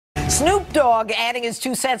Snoop Dogg adding his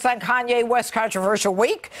 2 cents on Kanye West controversial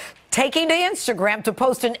week, taking to Instagram to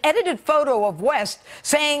post an edited photo of West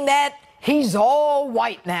saying that he's all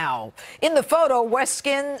white now. In the photo, West's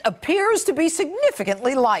skin appears to be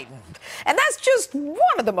significantly lightened. And that's just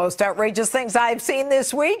one of the most outrageous things I've seen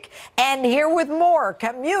this week. And here with more,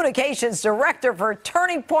 Communications Director for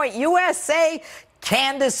Turning Point USA,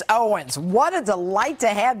 Candace Owens. What a delight to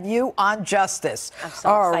have you on Justice. I'm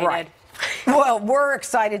so excited. Right. Well, we're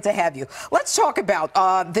excited to have you. Let's talk about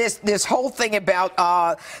this whole thing about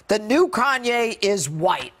the new Kanye is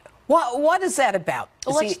white. What is that about?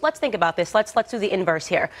 Well, let's think about this. Let's do the inverse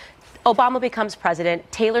here. Obama becomes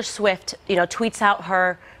president. Taylor Swift, tweets out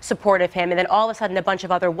her support of him, and then all of a sudden a bunch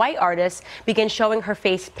of other white artists begin showing her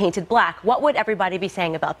face painted black. What would everybody be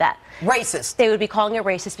saying about that? Racist. They would be calling it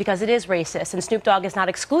racist because it is racist, and Snoop Dogg is not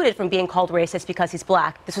excluded from being called racist because he's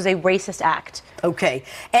black. This was a racist act. Okay,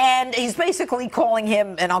 and he's basically calling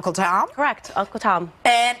him an Uncle Tom? Correct, Uncle Tom.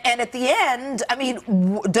 And at the end, I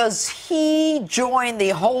mean, does he join the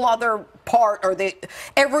whole other part, or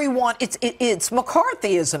everyone? It's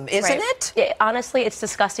McCarthyism, isn't it? Honestly, it's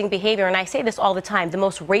disgusting behavior, and I say this all the time. The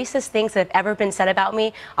most racist things that have ever been said about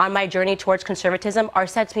me on my journey towards conservatism are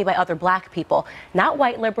said to me by other black people, not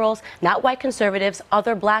white liberals, not white conservatives,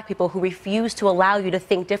 other black people who refuse to allow you to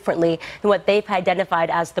think differently than what they've identified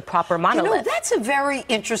as the proper monolith. That's a very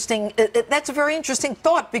interesting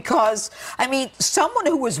thought, because I mean, someone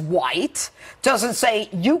who is white doesn't say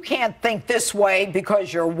you can't think this way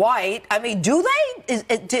because you're white. I mean, do they?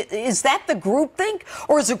 Is that the groupthink,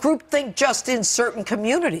 or is the groupthink just in certain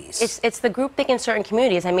communities? It's the groupthink in certain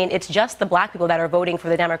communities. I mean, it's just the black people that are voting for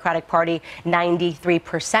the Democratic Party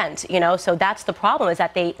 93%, So that's the problem, is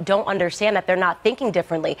that they don't understand that they're not thinking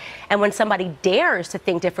differently. And when somebody dares to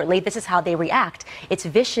think differently, this is how they react. It's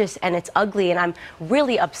vicious and it's ugly, and I'm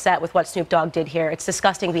really upset with what Snoop Dogg did here. It's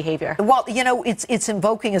disgusting behavior. Well, it's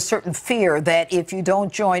invoking a certain fear that if you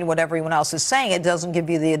don't join what everyone else is saying, it doesn't give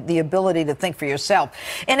you the ability to think for yourself.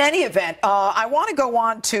 In any event, I want to go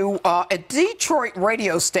on to a Detroit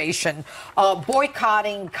radio station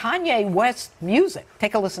boycotting Kanye West music.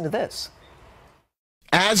 Take a listen to this.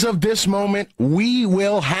 As of this moment, we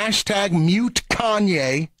will #mute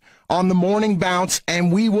Kanye on the morning bounce,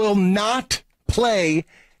 and we will not play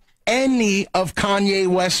any of Kanye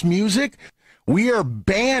West's music. We are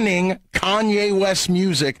banning Kanye West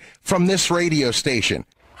music from this radio station.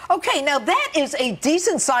 Okay, now that is a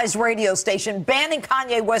decent-sized radio station banning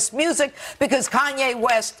Kanye West music because Kanye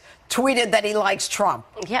West tweeted that he likes Trump.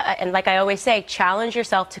 Yeah, and like I always say, challenge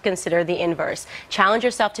yourself to consider the inverse. Challenge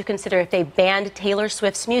yourself to consider if they banned Taylor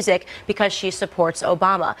Swift's music because she supports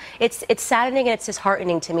Obama. It's saddening and it's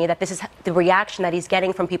disheartening to me that this is the reaction that he's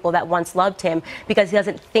getting from people that once loved him, because he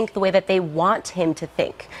doesn't think the way that they want him to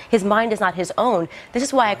think. His mind is not his own. This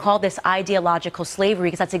is why I call this ideological slavery,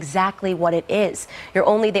 because that's exactly what it is. They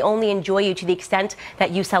only enjoy you to the extent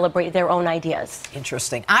that you celebrate their own ideas.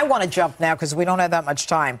 Interesting. I want to jump now because we don't have that much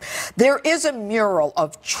time. There is a mural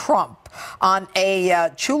of Trump on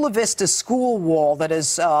a Chula Vista school wall that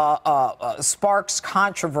is sparks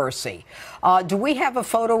controversy. Do we have a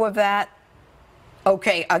photo of that?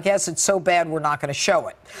 Okay, I guess it's so bad we're not going to show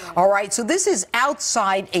it. All right, so this is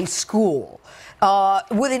outside a school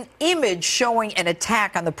with an image showing an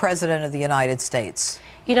attack on the President of the United States.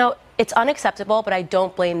 It's unacceptable, but I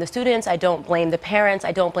don't blame the students. I don't blame the parents.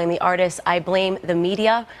 I don't blame the artists. I blame the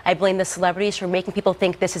media. I blame the celebrities for making people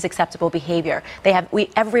think this is acceptable behavior.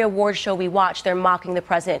 Every award show we watch, they're mocking the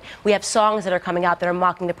president. We have songs that are coming out that are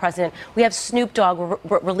mocking the president. We have Snoop Dogg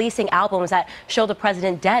releasing albums that show the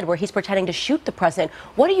president dead, where he's pretending to shoot the president.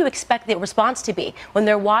 What do you expect the response to be when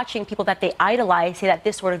they're watching people that they idolize say that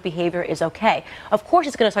this sort of behavior is okay? Of course,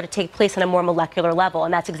 it's going to start to take place on a more molecular level,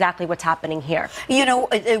 and that's exactly what's happening here.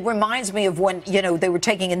 It reminds me of when they were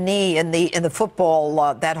taking a knee in the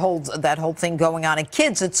football, that whole thing going on, and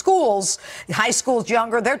kids at schools, high schools,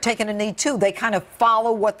 younger, they're taking a knee too. They kind of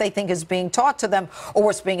follow what they think is being taught to them or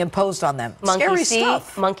what's being imposed on them. Scary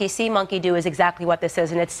stuff. Monkey see, monkey do is exactly what this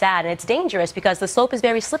is, and it's sad and it's dangerous because the slope is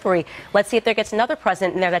very slippery. Let's see if there gets another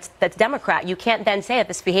president in there that's Democrat. You can't then say that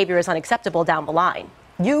this behavior is unacceptable down the line.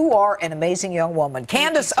 You are an amazing young woman.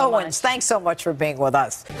 Candace Owens, thanks so much for being with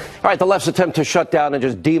us. All right, the left's attempt to shut down and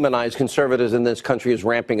just demonize conservatives in this country is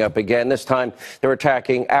ramping up again. This time, they're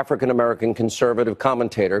attacking African-American conservative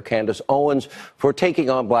commentator Candace Owens for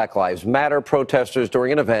taking on Black Lives Matter protesters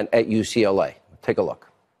during an event at UCLA. Take a look.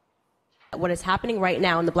 What is happening right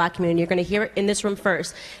now in the black community, you're going to hear it in this room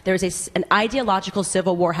first. There's an ideological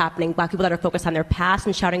civil war happening. Black people that are focused on their past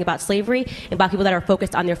and shouting about slavery, and black people that are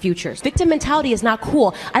focused on their futures. Victim mentality is not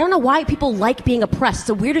cool. I don't know why people like being oppressed. It's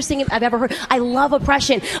the weirdest thing I've ever heard. I love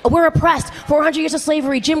oppression. We're oppressed. 400 years of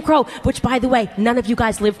slavery, Jim Crow, which, by the way, none of you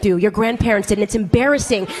guys lived through. Your grandparents did, and it's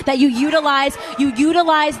embarrassing that you utilize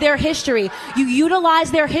their history. You utilize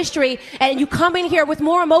their history, and you come in here with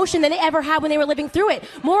more emotion than they ever had when they were living through it.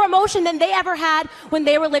 More emotion than they ever had when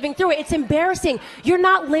they were living through it. It's embarrassing. You're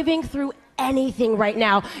not living through anything right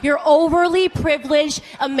now. You're overly privileged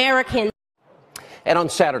Americans. And on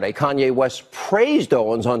Saturday, Kanye West praised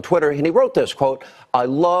Owens on Twitter, and he wrote this, quote, "I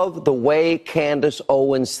love the way Candace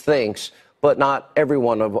Owens thinks, but not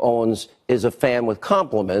everyone of Owens is a fan with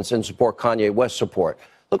compliments and support Kanye West support."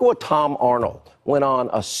 Look at what Tom Arnold went on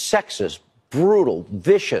a sexist, brutal,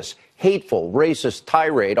 vicious, hateful, racist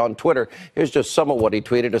tirade on Twitter. Here's just some of what he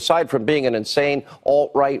tweeted. "Aside from being an insane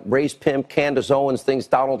alt-right race pimp, Candace Owens thinks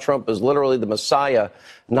Donald Trump is literally the Messiah,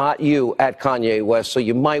 not you, at Kanye West, so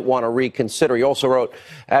you might want to reconsider." He also wrote,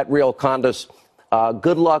 at Real Candace,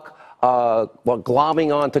 "Good luck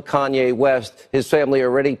glomming on to Kanye West. His family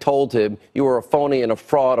already told him you were a phony and a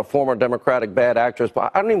fraud, a former Democratic bad actress."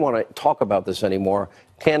 But I don't even want to talk about this anymore.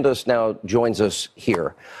 Candace now joins us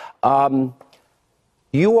here.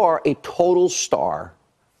 You are a total star.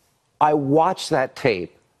 I watched that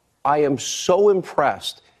tape. I am so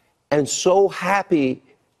impressed and so happy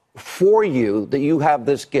for you that you have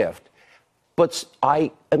this gift. But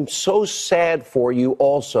I am so sad for you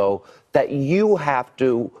also that you have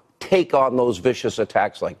to take on those vicious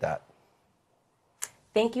attacks like that.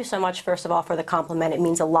 Thank you so much, first of all, for the compliment. It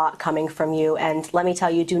means a lot coming from you. And let me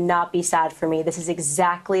tell you, do not be sad for me. This is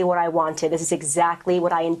exactly what I wanted. This is exactly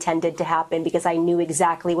what I intended to happen, because I knew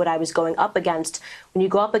exactly what I was going up against. When you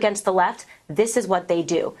go up against the left, this is what they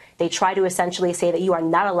do. They try to essentially say that you are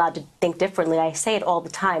not allowed to think differently. I say it all the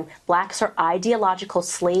time. Blacks are ideological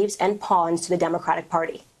slaves and pawns to the Democratic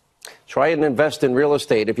Party. Try and invest in real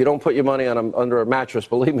estate. If you don't put your money on under a mattress,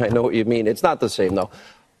 believe me, I know what you mean. It's not the same, though.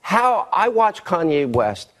 How I watched Kanye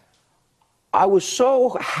West, I was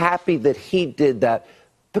so happy that he did that,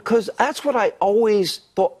 because that's what I always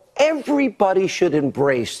thought. Everybody should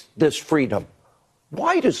embrace this freedom.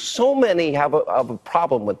 Why do so many have a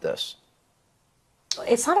problem with this?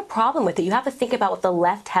 It's not a problem with it. You have to think about what the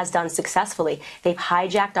left has done successfully. They've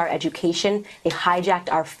hijacked our education. They've hijacked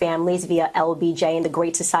our families via LBJ and the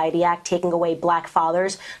Great Society Act, taking away black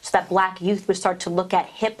fathers so that black youth would start to look at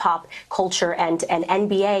hip-hop culture and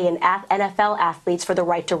NBA and NFL athletes for the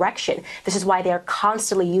right direction. This is why they're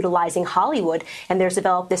constantly utilizing Hollywood, and there's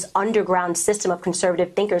developed this underground system of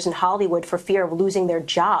conservative thinkers in Hollywood for fear of losing their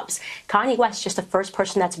jobs. Kanye West is just the first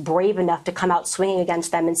person that's brave enough to come out swinging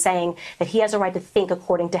against them and saying that he has a right to think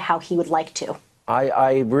according to how he would like to.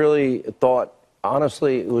 I really thought,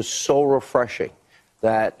 honestly, it was so refreshing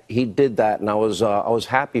that he did that, and I was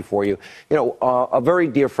happy for you. You know, a very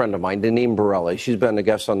dear friend of mine, Jeanine Hannity, she's been a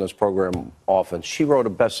guest on this program often. She wrote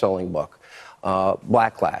a best-selling book,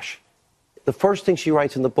 Blacklash. The first thing she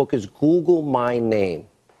writes in the book is Google my name.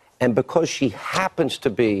 And because she happens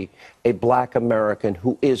to be a black American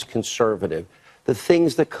who is conservative, the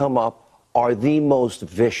things that come up are the most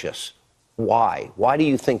vicious. Why? Why do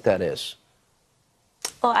you think that is?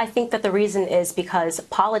 Well, I think that the reason is because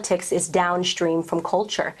politics is downstream from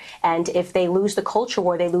culture. And if they lose the culture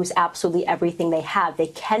war, they lose absolutely everything they have. They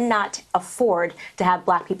cannot afford to have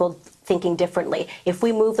black people thinking differently. If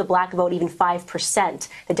we move the black vote even 5%,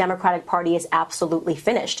 the Democratic Party is absolutely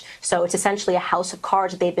finished. So it's essentially a house of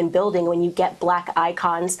cards that they've been building. When you get black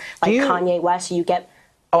icons like Kanye West, you get...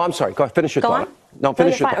 Oh, I'm sorry. Go ahead. Finish your thought. No,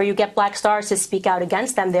 finish your thought. Or you get black stars to speak out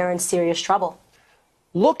against them, they're in serious trouble.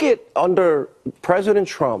 Look at under President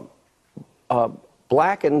Trump,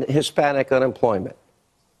 black and Hispanic unemployment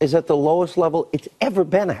is at the lowest level it's ever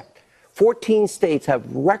been at. 14 states have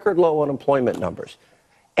record low unemployment numbers.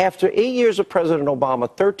 After 8 years of President Obama,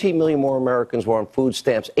 13 million more Americans were on food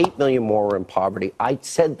stamps, 8 million more were in poverty. I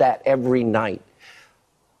said that every night.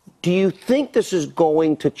 Do you think this is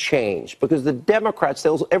going to change? Because the Democrats,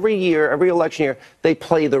 every year, every election year, they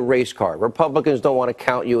play the race card. Republicans don't want to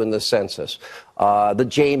count you in the census, the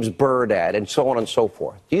James Byrd ad, and so on and so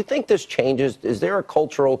forth. Do you think this changes? Is there a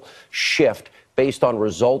cultural shift based on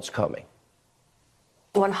results coming?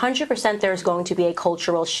 100% there's going to be a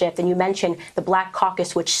cultural shift. And you mentioned the Black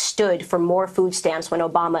Caucus, which stood for more food stamps when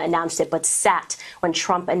Obama announced it, but sat when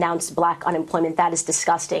Trump announced black unemployment. That is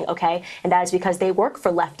disgusting, okay? And that is because they work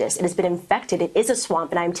for leftists. It has been infected. It is a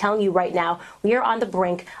swamp. And I'm telling you right now, we are on the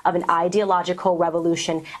brink of an ideological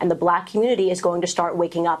revolution, and the black community is going to start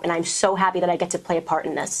waking up. And I'm so happy that I get to play a part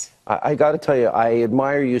in this. I got to tell you, I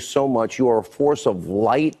admire you so much. You are a force of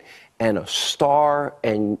light and a star,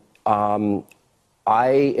 and I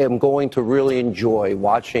am going to really enjoy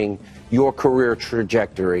watching your career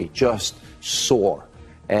trajectory just soar.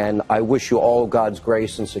 And I wish you all God's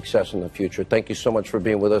grace and success in the future. Thank you so much for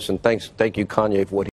being with us, and thank you, Kanye, for what